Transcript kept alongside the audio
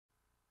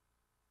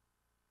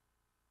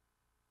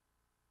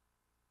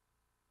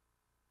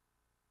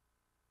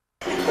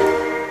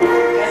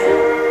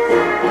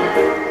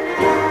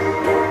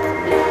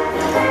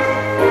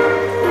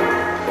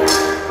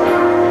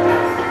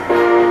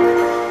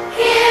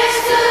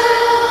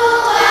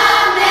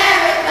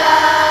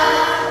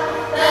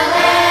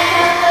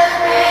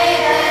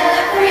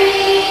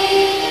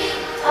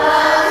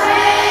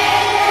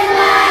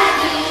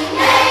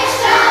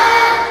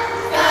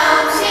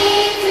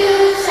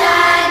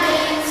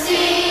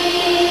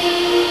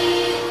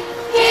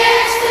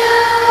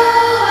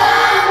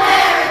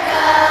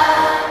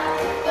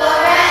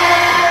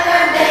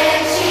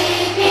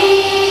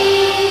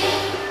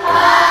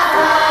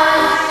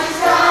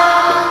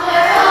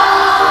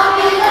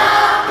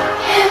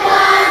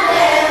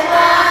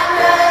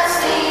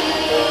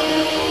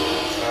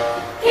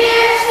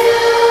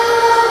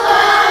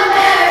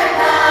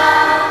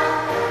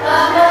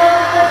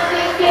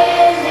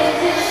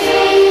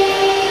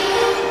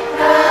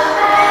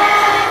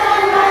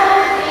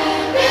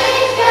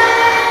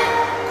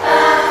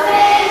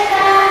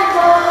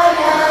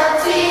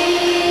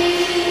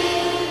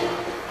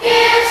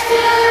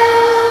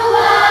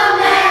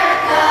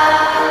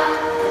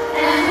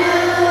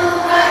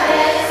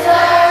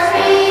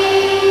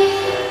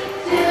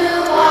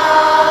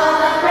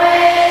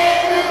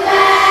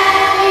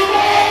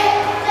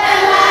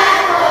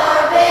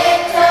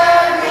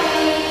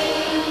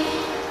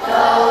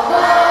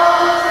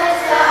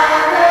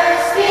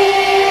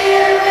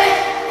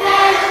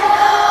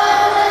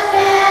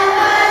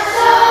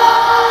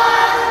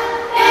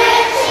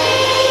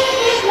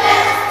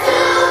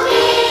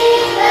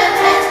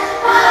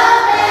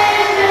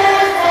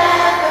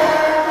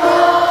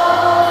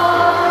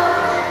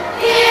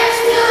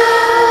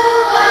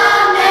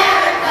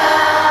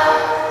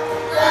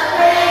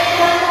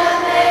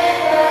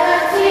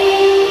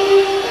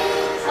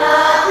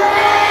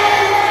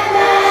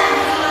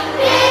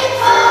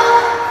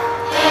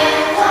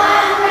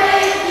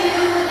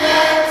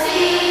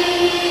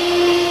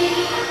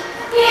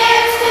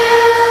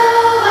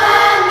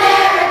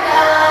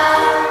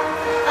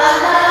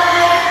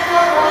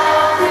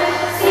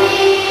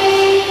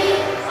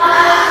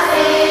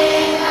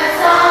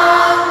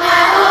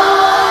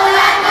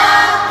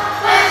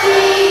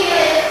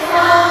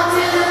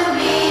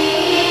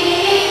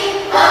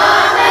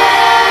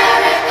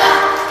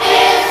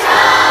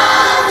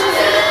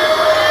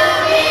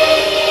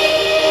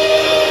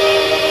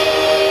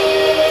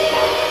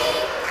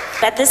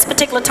this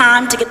particular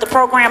time, to get the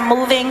program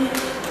moving,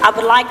 I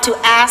would like to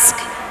ask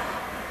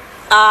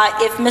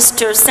if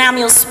Mr.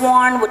 Samuel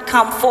Swan would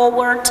come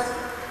forward,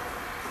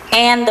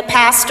 and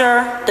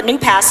the new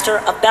pastor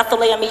of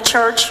Bethel AME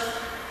Church,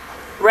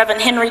 Reverend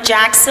Henry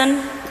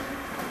Jackson.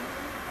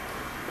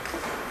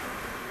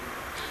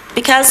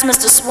 Because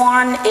Mr.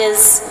 Swan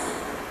is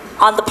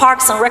on the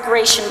Parks and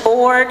Recreation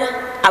Board,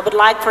 I would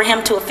like for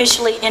him to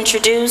officially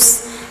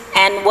introduce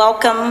and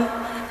welcome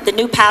the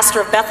new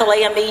pastor of Bethel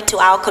AME to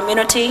our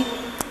community.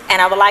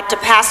 And I would like the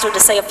pastor to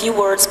say a few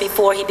words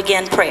before he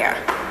begins prayer.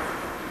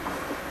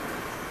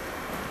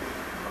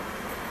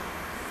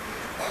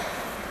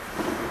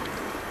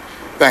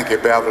 Thank you,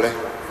 Beverly.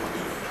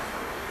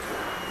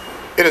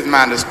 It is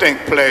my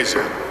distinct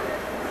pleasure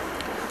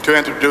to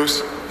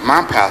introduce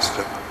my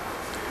pastor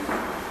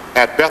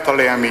at Bethel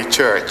AME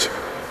Church.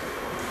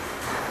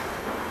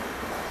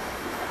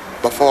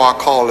 Before I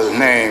call his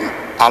name,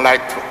 I'd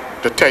like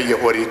to tell you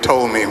what he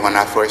told me when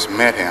I first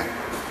met him.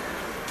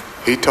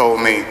 He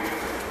told me,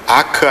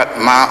 I cut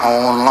my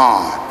own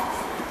lawn.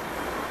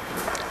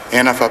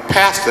 And if a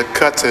pastor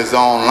cuts his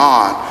own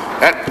lawn,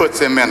 that puts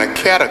him in a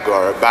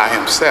category by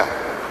himself.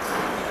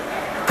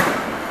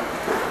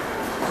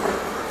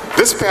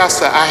 This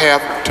pastor I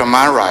have to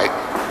my right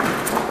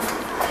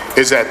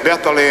is at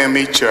Bethel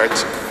AME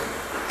Church,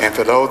 and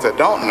for those that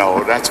don't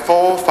know, that's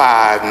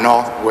 405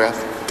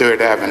 Northwest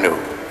 3rd Avenue.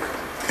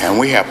 And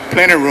we have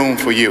plenty of room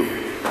for you.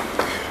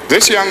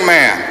 This young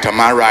man to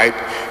my right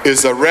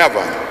is the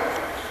Reverend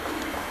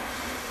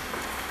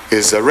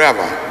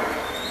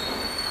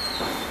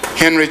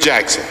Henry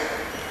Jackson.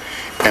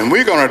 And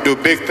we're going to do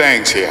big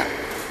things here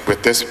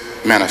with this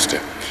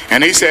minister.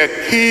 And he said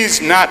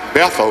he's not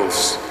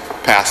Bethel's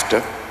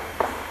pastor.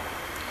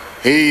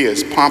 He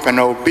is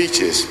Pompano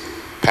Beach's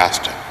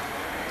pastor,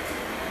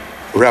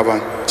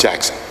 Reverend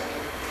Jackson.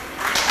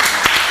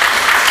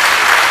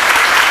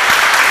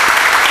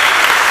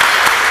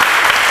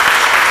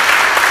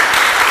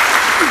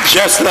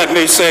 Just let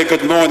me say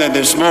good morning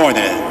this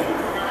morning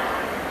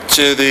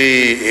to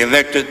the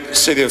elected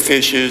city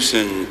officials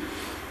and,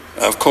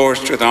 of course,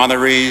 to the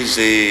honorees,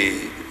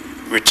 the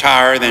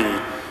retired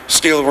and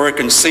still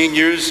working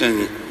seniors,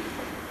 and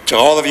to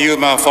all of you,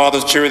 my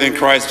father's children in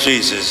Christ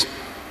Jesus.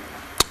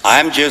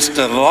 I'm just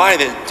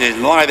delighted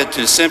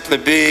to simply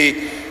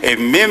be a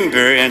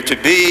member and to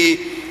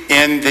be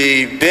in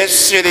the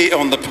best city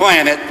on the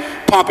planet,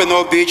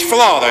 Pompano Beach,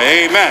 Florida.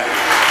 Amen.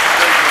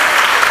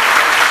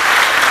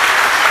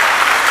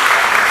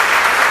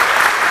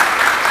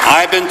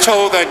 I've been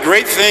told that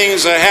great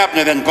things are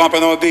happening in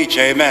Pompano Beach.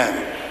 Amen.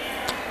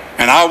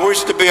 And I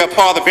wish to be a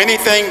part of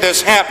anything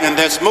that's happening,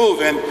 that's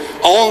moving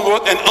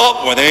onward and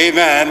upward.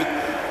 Amen.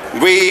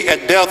 We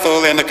at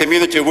Bethel and the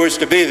community wish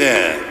to be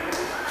there.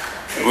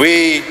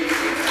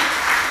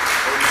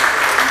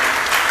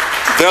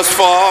 Thus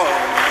far,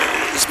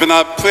 it's been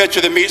a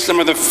pleasure to meet some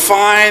of the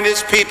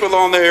finest people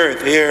on the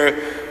earth here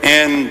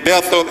in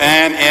Bethel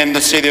and in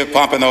the city of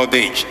Pompano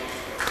Beach.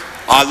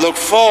 I look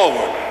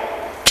forward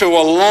to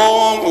a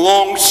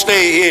long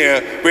stay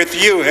here with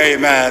you,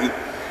 amen,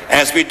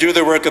 as we do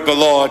the work of the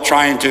Lord,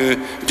 trying to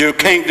do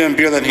kingdom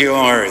building here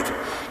on earth.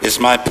 It's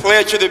my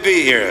pleasure to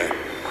be here.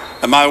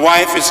 And my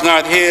wife is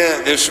not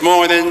here this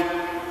morning.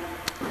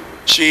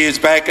 She is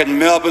back in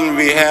Melbourne.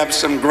 We have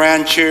some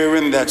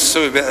grandchildren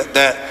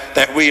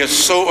that we are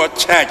so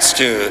attached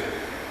to.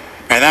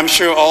 And I'm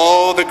sure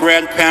all the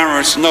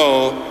grandparents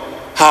know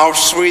how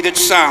sweet it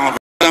sounds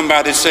when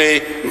somebody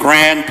say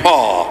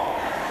grandpa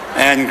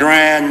and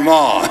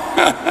grandma.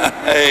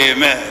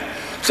 Amen.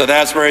 So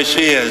that's where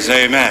she is.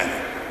 Amen.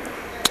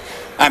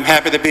 I'm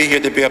happy to be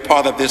here to be a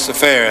part of this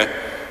affair,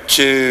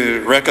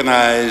 to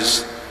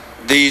recognize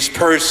these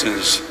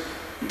persons,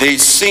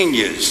 these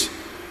seniors,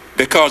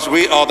 because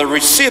we are the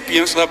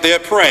recipients of their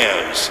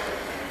prayers.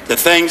 The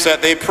things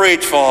that they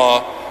prayed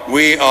for,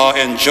 we are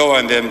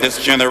enjoying them,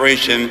 this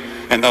generation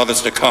and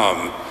others to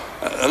come.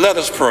 Let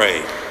us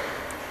pray.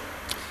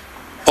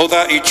 O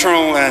thou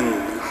eternal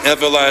and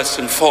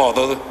everlasting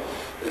Father,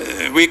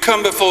 we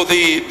come before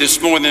thee this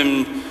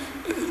morning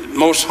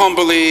most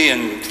humbly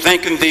and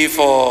thanking thee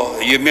for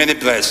your many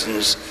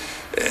blessings.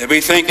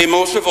 We thank thee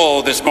most of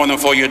all this morning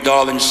for your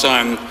darling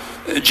Son,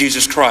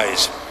 Jesus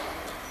Christ.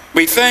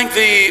 We thank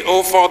thee,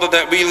 O Father,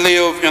 that we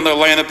live in the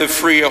land of the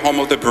free, a home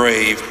of the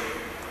brave.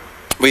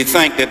 We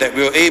thank thee that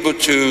we are able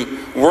to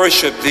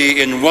worship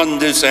thee in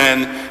wonders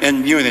and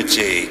in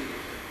unity.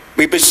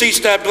 We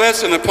beseech thy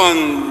blessing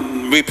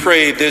upon, we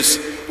pray, this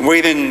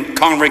waiting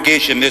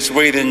congregation, these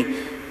waiting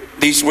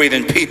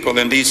people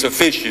and these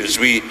officials.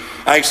 We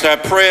ask thy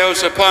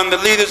prayers upon the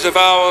leaders of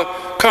our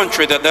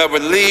country, that they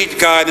would lead,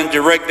 guide, and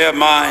direct their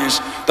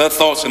minds, their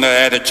thoughts, and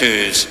their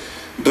attitudes.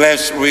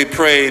 Bless, we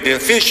pray, the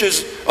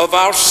officials of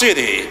our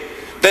city,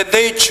 that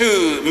they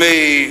too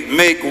may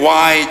make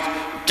wide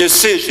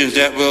decisions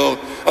that will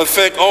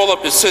affect all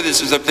of the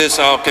citizens of this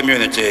our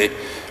community.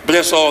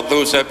 Bless all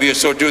those that we are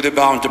so duty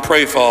bound to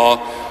pray for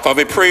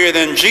we pray it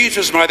in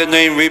Jesus' mighty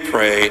name we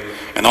pray.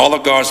 And all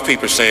of God's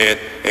people say it,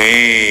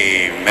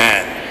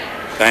 amen.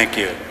 Thank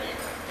you.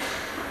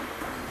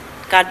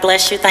 God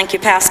bless you. Thank you,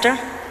 Pastor,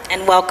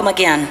 and welcome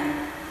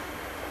again.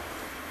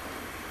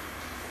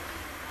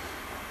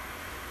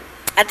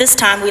 At this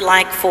time, we'd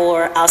like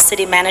for our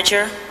city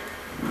manager,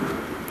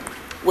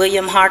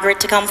 William Hargret,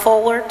 to come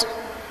forward.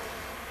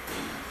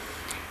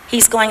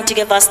 He's going to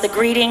give us the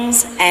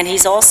greetings, and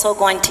he's also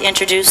going to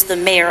introduce the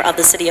mayor of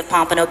the city of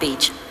Pompano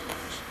Beach.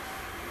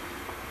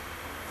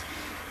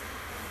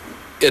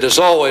 It is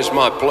always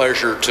my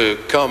pleasure to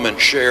come and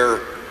share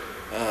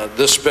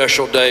this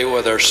special day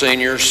with our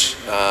seniors.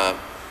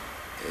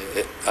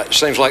 It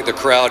seems like the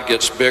crowd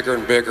gets bigger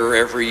and bigger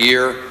every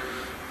year.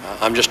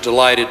 I'm just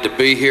delighted to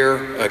be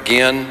here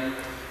again.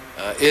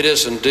 It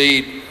is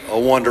indeed a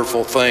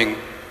wonderful thing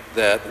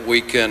that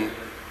we can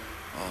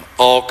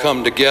all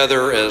come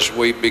together as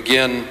we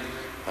begin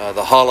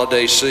the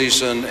holiday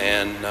season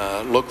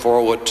and look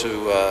forward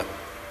to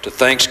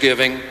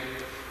Thanksgiving.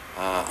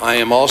 I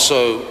am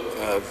also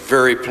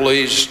very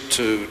pleased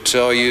to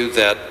tell you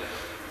that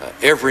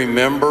every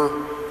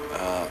member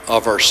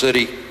of our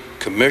city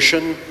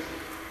commission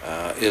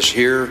is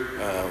here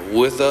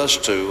with us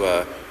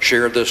to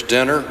share this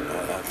dinner.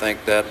 I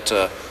think that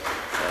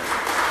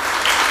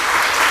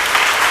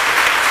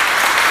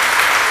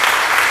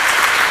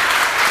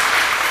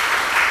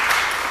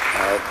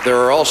there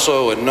are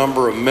also a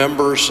number of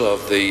members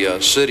of the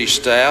city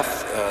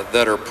staff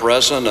that are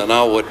present, and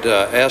I would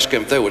ask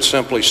them if they would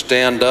simply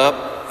stand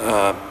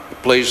up,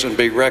 please, and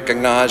be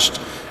recognized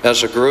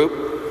as a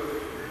group.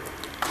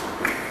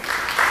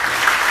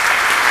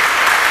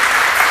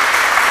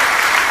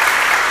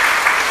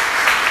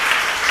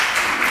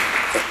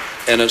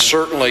 And it's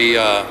certainly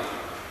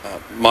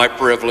my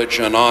privilege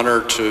and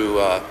honor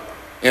to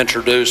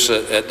introduce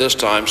at this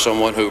time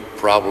someone who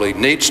probably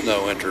needs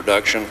no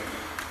introduction,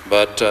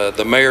 but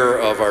the mayor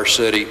of our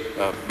city,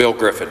 Bill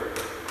Griffin.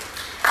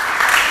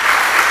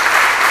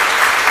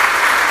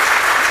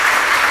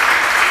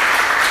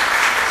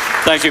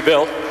 Thank you,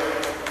 Bill.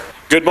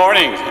 Good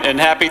morning and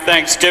happy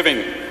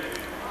Thanksgiving.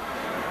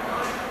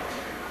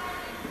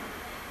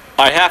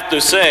 I have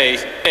to say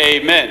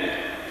amen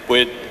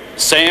with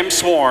Sam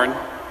Sworn,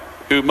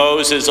 who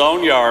mows his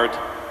own yard,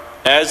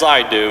 as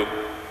I do.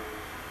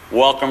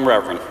 Welcome,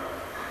 Reverend.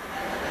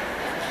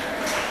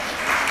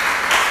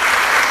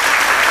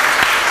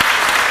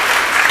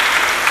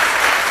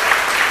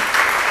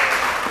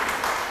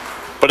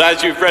 But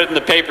as you've read in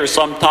the paper,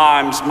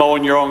 sometimes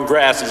mowing your own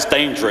grass is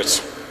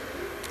dangerous.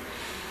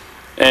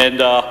 And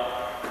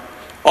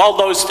all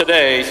those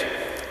today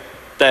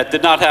that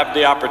did not have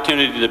the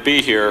opportunity to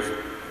be here,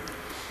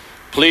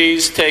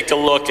 please take a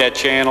look at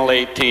Channel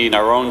 18,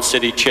 our own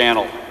city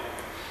channel,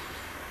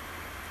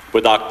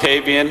 with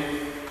Octavian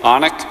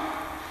Onick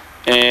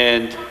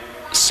and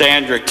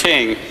Sandra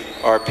King,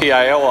 our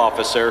PIO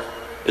officer.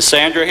 Is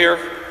Sandra here?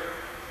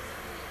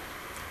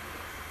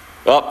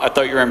 Oh, I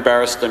thought you were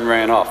embarrassed and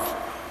ran off.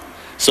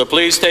 So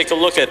please take a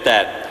look at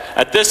that.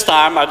 At this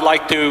time, I'd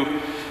like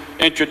to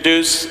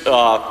introduce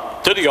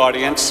to the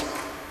audience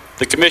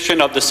the Commission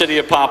of the City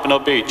of Pompano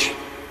Beach.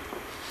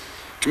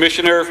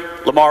 Commissioner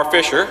Lamar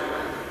Fisher,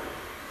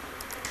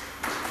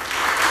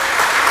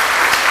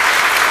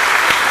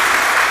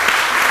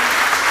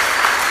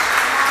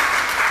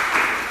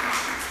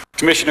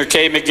 Commissioner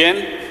Kay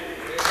McGinn,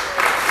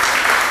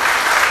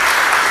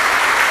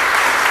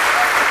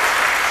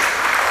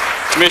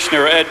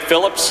 Commissioner Ed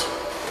Phillips,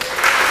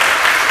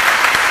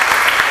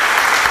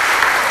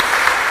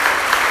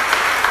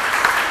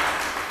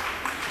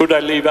 who did I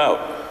leave out?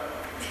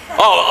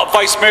 Oh,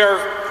 Vice Mayor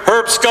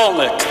Herb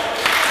Skolnick.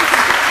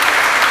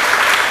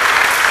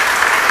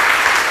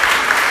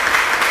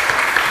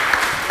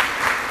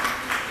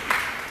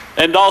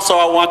 And also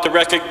I want to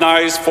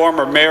recognize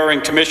former mayor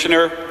and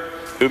commissioner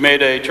who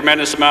made a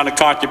tremendous amount of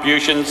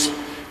contributions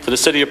to the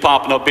city of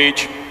Pompano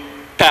Beach,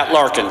 Pat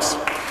Larkins.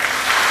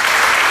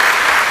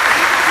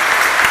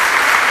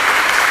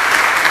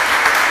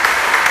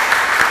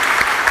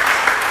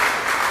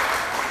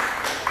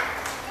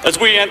 As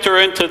we enter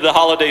into the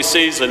holiday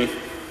season,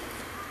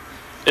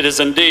 it is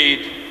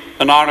indeed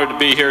an honor to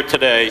be here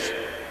today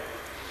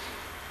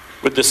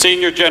with the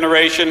senior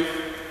generation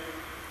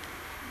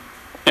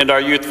and our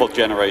youthful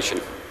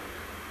generation,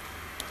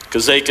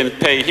 because they can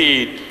pay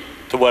heed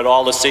to what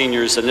all the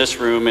seniors in this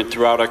room and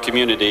throughout our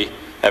community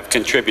have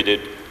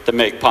contributed to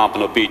make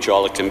Pompano Beach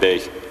all it can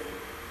be,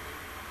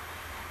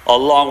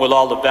 along with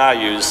all the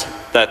values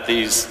that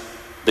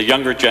the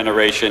younger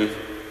generation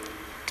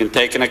can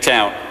take into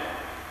account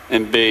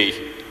and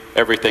be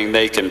everything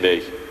they can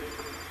be.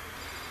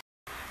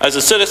 As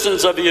the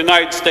citizens of the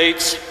United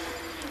States,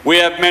 we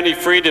have many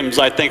freedoms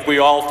I think we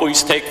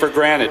always take for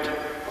granted.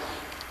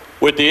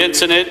 With the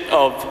incident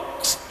of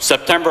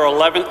September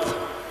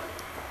 11th,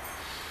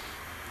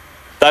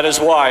 that is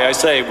why I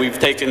say we've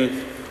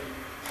taken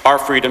our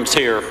freedoms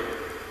here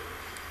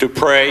to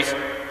pray,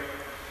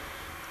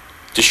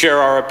 to share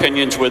our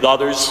opinions with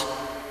others,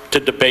 to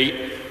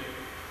debate,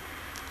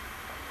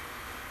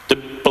 to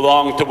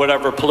belong to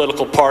whatever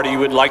political party you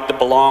would like to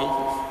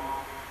belong,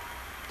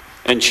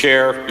 and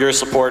share your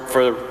support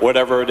for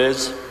whatever it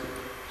is.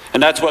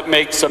 And that's what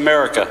makes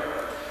America.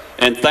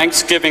 and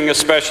Thanksgiving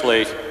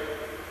especially,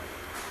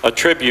 a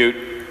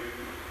tribute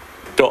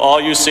to all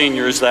you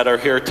seniors that are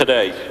here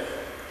today.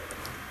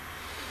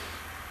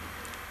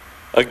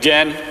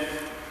 Again,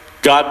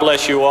 God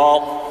bless you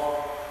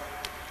all.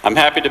 I'm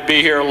happy to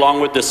be here along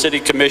with the City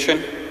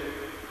Commission.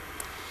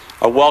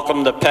 I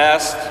welcome the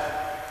past,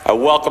 I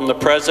welcome the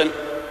present,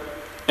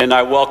 and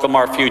I welcome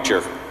our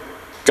future.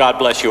 God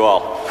bless you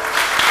all.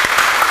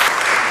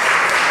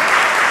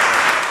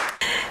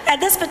 At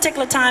this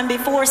particular time,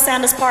 before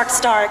Sanders Park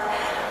start,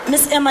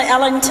 Ms. Emma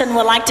Ellington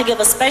would like to give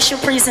a special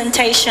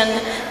presentation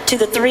to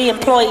the 3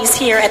 employees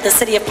here at the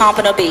City of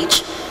Pompano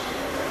Beach.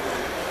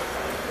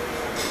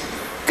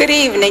 Good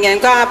evening, and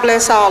God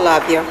bless all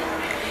of you.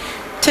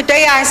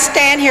 Today I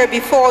stand here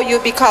before you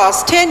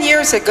because 10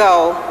 years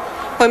ago,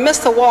 when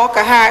Mr.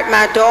 Walker hired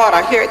my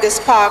daughter here at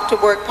this park to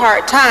work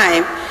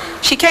part-time,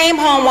 she came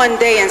home one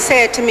day and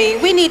said to me,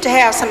 we need to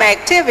have some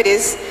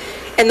activities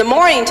in the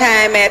morning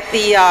time at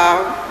the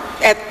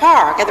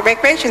park, at the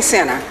recreation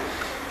center.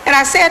 And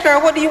I said to her,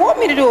 what do you want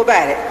me to do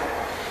about it?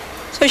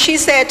 So she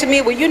said to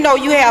me, well, you know,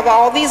 you have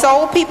all these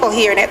old people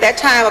here. And at that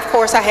time, of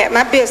course, I had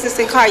my business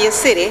in Collier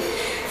City,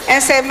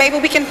 and said, maybe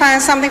we can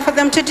find something for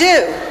them to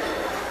do.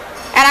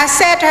 And I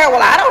said to her,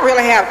 well, I don't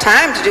really have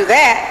time to do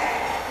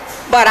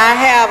that, but I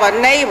have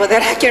a neighbor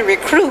that I can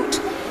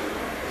recruit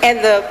in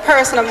the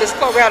person of Miss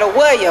Loretta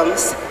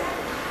Williams.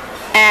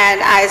 And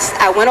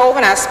I went over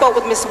and I spoke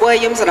with Miss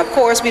Williams, and of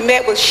course we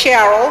met with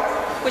Cheryl,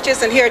 which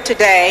isn't here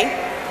today,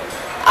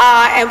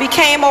 and we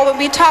came over and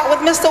we talked with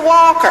Mr.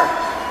 Walker.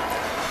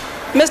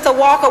 Mr.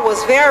 Walker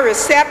was very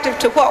receptive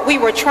to what we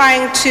were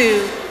trying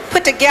to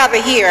put together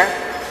here,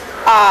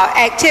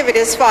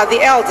 activities for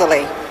the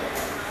elderly.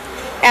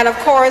 And of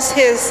course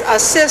his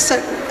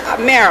assistant,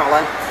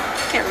 Marilyn,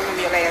 I can't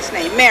remember your last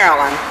name,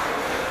 Marilyn.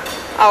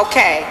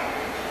 Okay,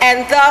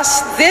 and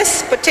thus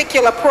this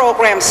particular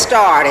program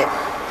started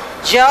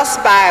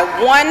just by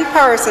one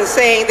person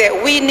saying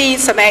that we need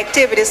some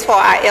activities for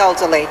our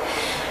elderly.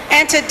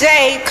 And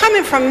today,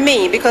 coming from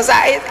me, because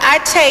I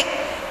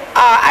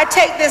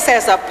take this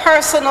as a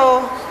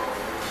personal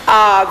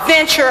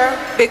venture,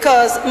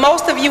 because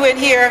most of you in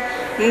here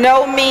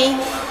know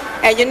me,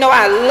 and you know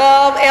I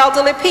love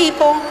elderly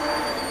people.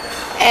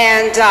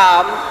 And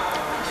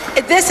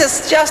this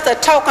is just a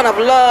token of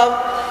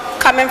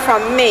love coming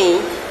from me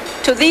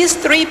to these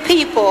 3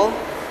 people,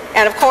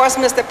 and of course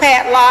Mr.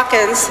 Pat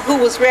Lockins, who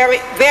was very,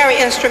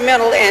 very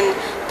instrumental in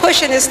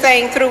pushing this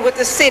thing through with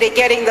the city,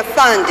 getting the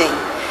funding.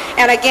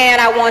 And again,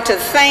 I want to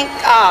thank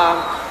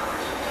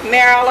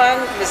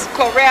Marilyn, Ms.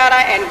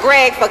 Cloretta, and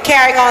Greg for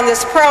carrying on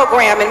this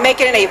program and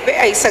making it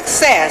a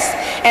success.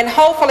 And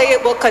hopefully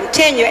it will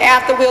continue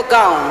after we're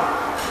gone.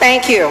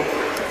 Thank you.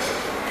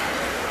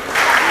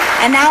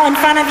 And now in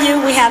front of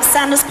you, we have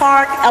Sanders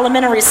Park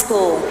Elementary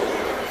School.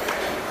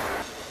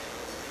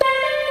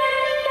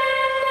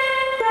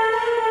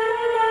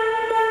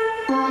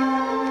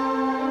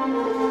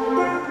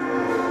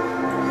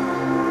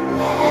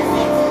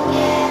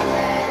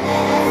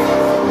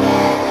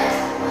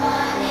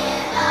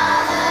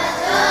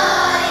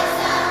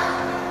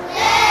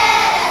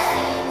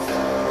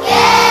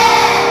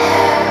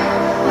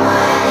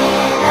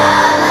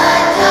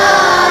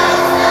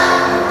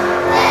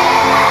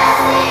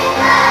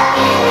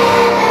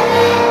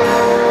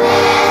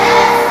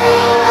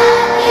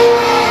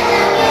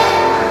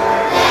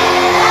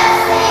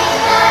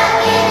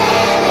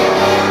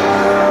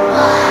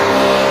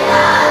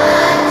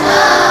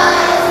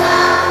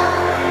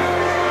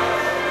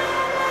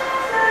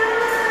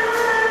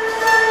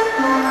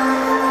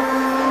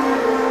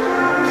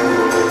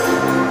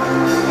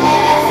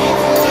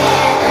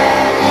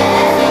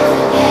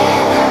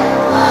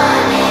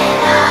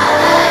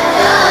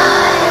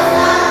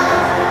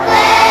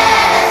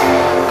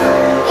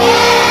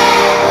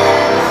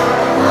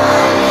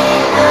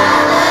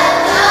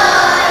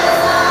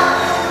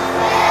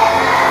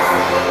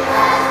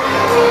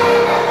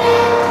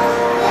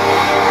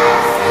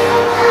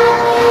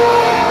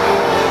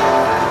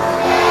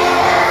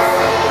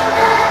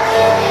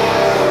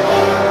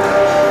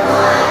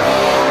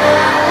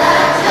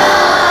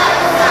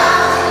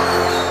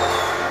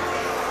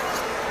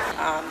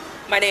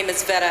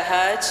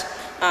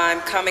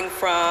 I'm coming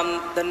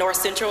from the north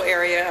central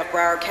area of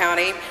Broward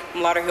County,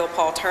 from Lauderhill,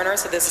 Paul Turner,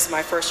 so this is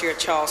my first year at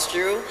Charles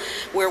Drew.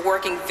 We're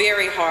working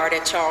very hard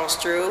at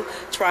Charles Drew,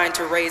 trying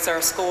to raise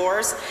our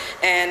scores,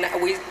 and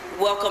we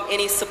welcome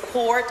any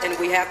support, and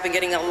we have been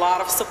getting a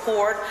lot of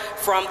support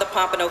from the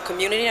Pompano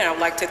community, and I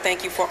would like to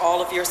thank you for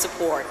all of your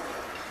support.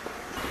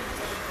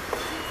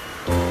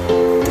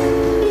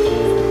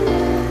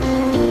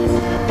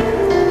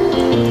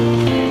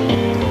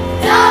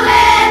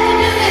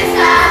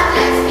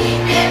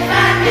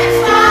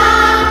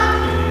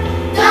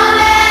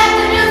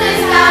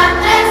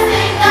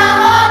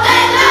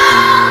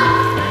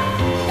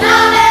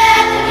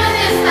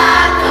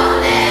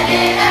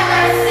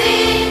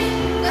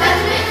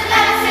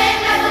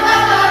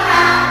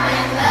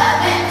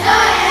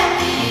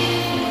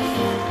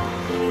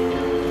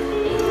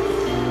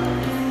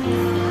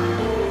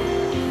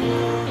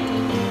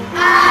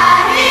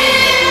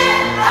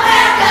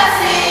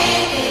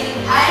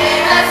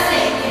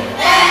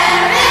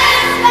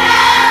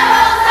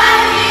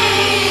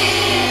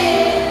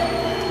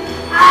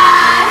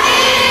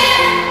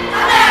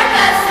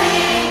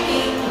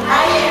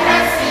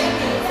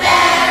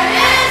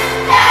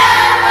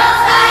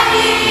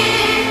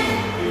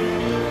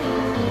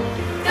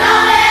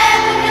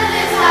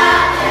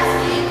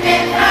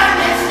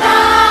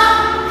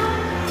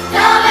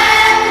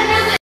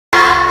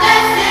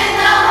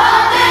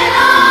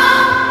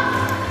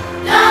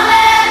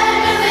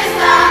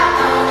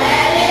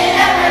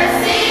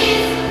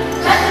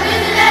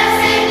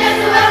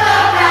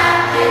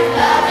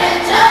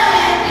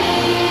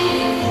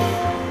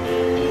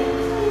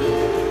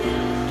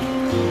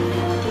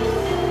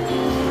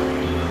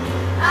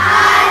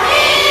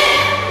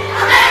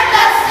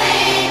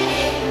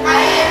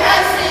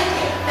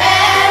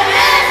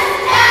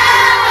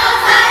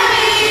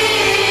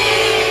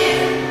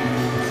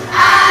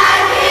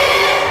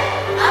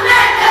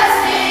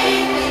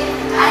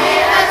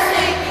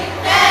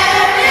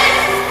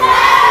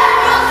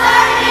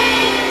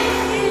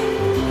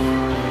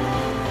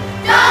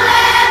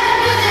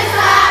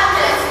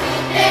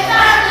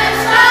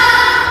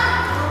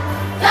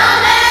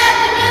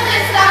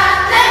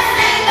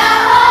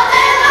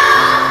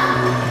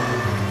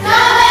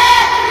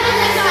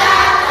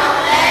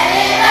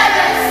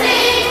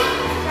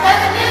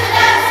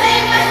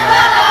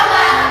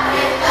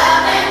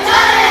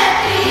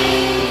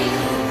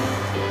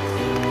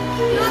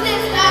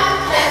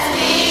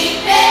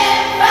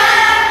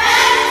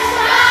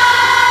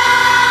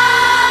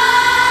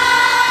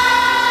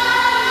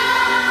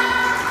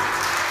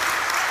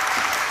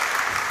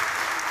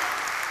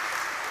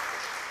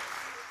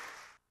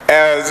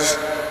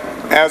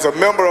 as a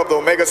member of the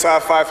Omega Psi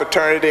Phi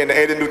fraternity in the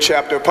 82nd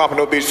chapter of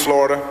Pompano Beach,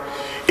 Florida,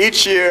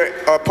 each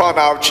year upon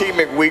our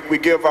Achievement Week, we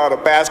give out a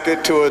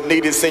basket to a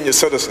needy senior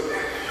citizen.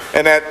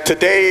 And at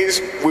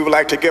today's, we would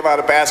like to give out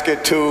a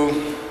basket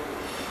to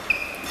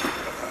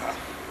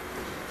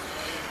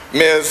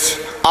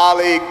Ms.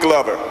 Ollie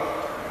Glover.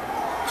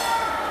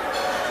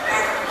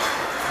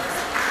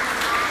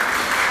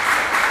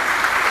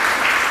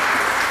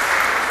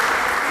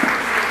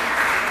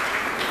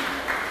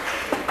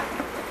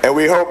 And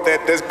we hope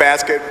that this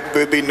basket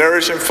will be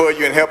nourishing for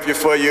you and help you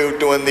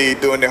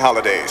during the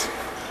holidays.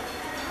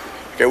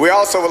 Okay, we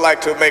also would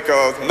like to make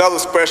another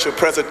special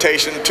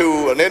presentation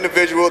to an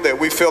individual that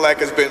we feel like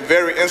has been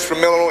very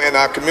instrumental in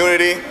our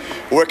community,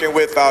 working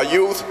with our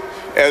youth.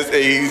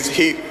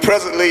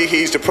 Presently,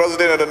 he's the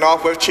president of the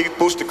Northwest Chief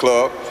Booster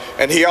Club,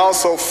 and he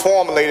also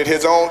formulated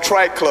his own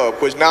trike club,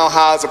 which now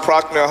houses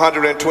approximately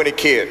 120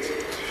 kids.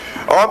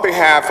 On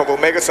behalf of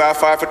Omega Psi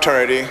Phi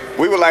fraternity,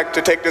 we would like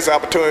to take this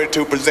opportunity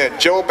to present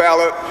Joe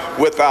Ballard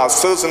with our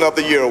Citizen of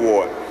the Year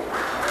Award.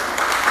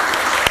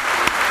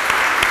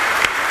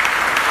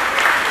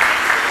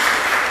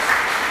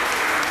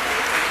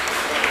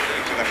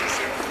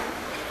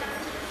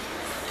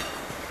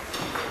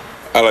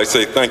 I'd like to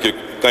say thank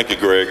you,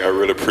 Greg. I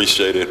really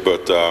appreciate it,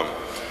 but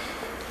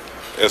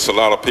it's a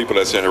lot of people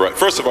that's in here. Right.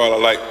 First of all,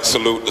 I'd like to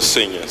salute the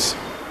seniors.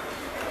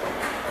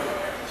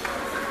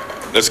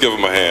 Let's give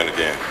them a hand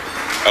again.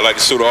 I'd like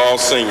to salute all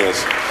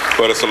seniors,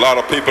 but it's a lot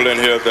of people in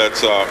here that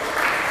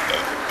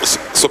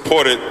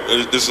supported.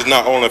 This is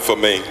not only for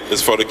me,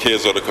 it's for the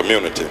kids of the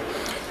community.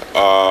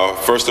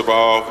 First of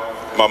all,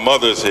 my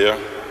mother is here,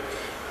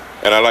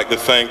 and I'd like to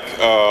thank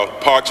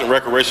Parks and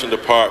Recreation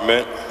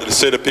Department, the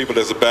city people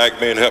that's backed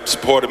me and helped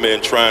support me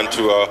in trying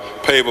to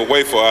pave a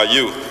way for our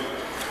youth.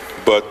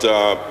 But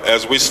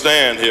as we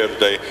stand here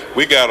today,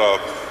 we got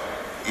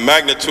a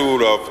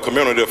magnitude of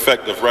community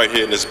effective right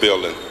here in this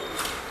building.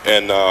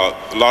 And a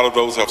lot of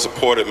those have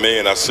supported me,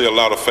 and I see a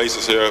lot of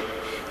faces here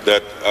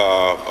that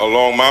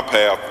along my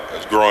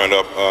path growing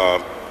up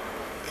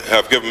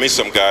have given me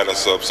some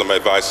guidance, some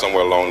advice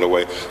somewhere along the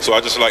way. So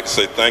I just like to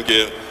say thank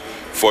you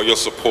for your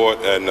support,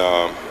 and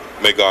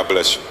may God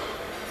bless you.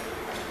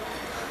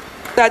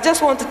 I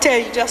just want to tell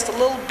you just a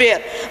little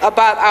bit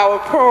about our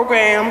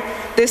program.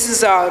 This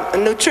is a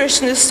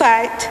nutritionist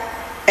site,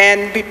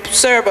 and we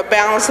serve a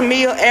balanced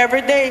meal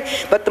every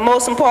day. But the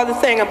most important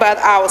thing about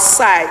our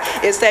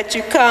site is that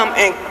you come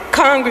and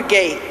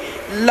congregate.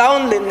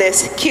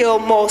 Loneliness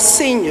kills most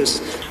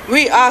seniors.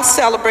 We are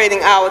celebrating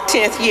our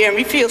 10th year, and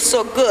we feel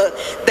so good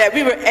that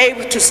we were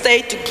able to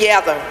stay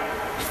together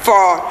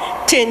for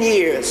 10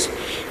 years.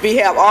 We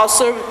have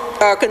also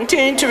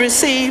continued to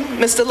receive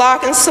Mr.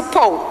 Larkin's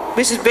support,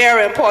 which is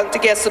very important to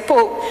get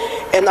support,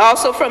 and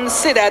also from the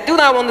city. I do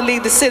not want to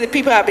leave the city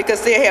people out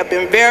because they have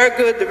been very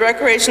good, the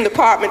recreation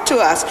department, to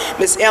us.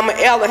 Ms. Emma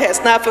Eller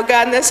has not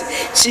forgotten us.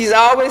 She's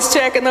always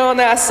checking on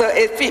us, so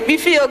we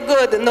feel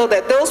good to know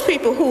that those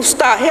people who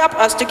help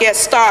us to get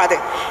started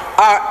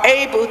are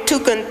able to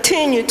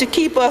continue to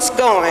keep us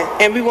going,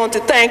 and we want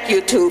to thank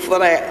you too for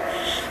that.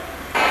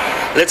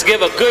 Let's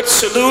give a good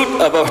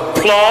salute of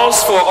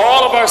applause for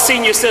all of our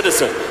senior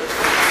citizens.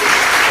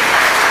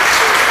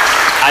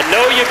 I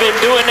know you've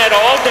been doing that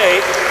all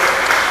day,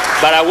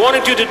 but I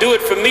wanted you to do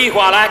it for me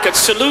while I could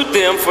salute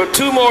them for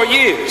 2 more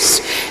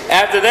years.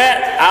 After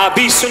that, I'll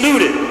be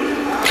saluted.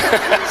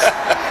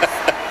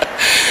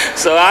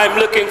 So I'm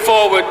looking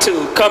forward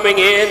to coming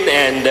in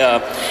and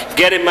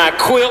getting my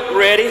quilt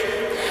ready,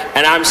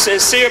 and I'm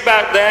sincere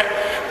about that.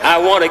 I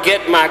want to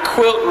get my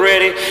quilt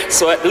ready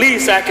so at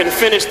least I can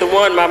finish the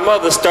one my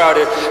mother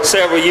started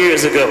several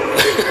years ago.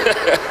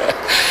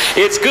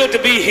 It's good to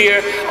be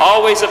here.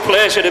 Always a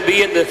pleasure to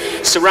be in the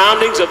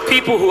surroundings of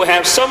people who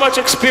have so much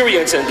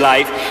experience in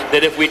life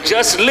that if we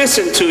just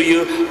listen to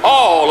you,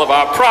 all of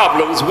our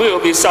problems will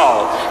be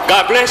solved.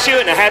 God bless you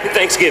and a happy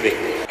Thanksgiving.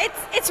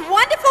 It's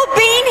wonderful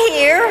being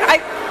here.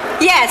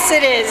 Yes,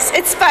 it is.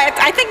 It's,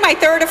 I think, my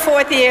 3rd or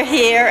 4th year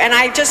here, and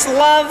I just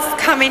love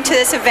coming to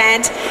this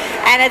event.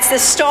 And it's the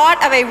start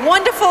of a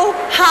wonderful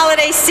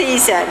holiday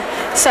season.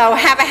 So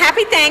have a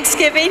happy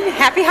Thanksgiving,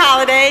 happy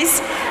holidays,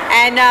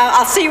 and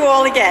I'll see you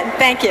all again.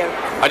 Thank you.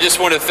 I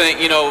just want to thank,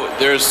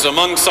 there's some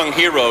unsung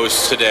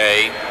heroes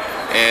today,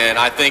 and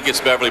I think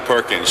it's Beverly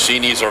Perkins. She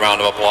needs a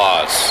round of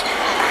applause.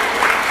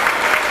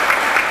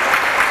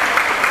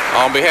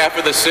 On behalf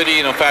of the city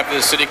and on behalf of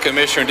the City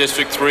Commissioner in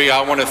District 3,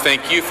 I want to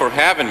thank you for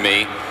having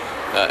me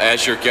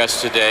as your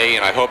guest today,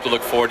 and I hope to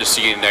look forward to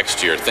seeing you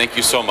next year. Thank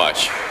you so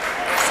much.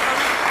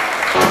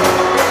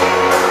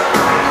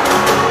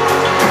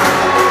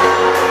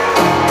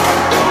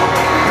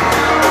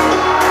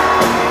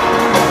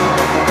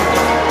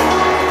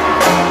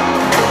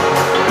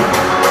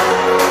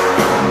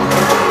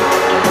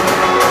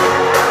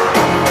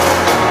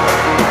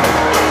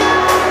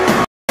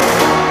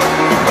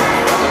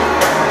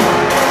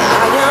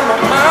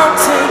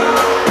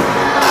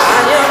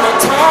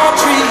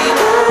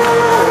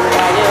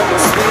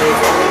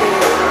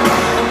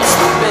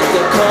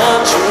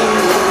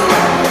 Country.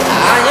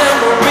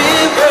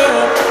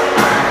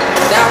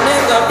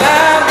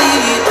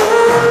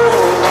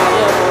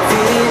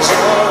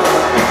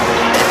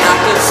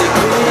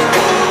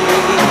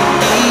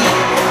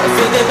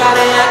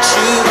 Everybody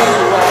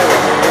at you.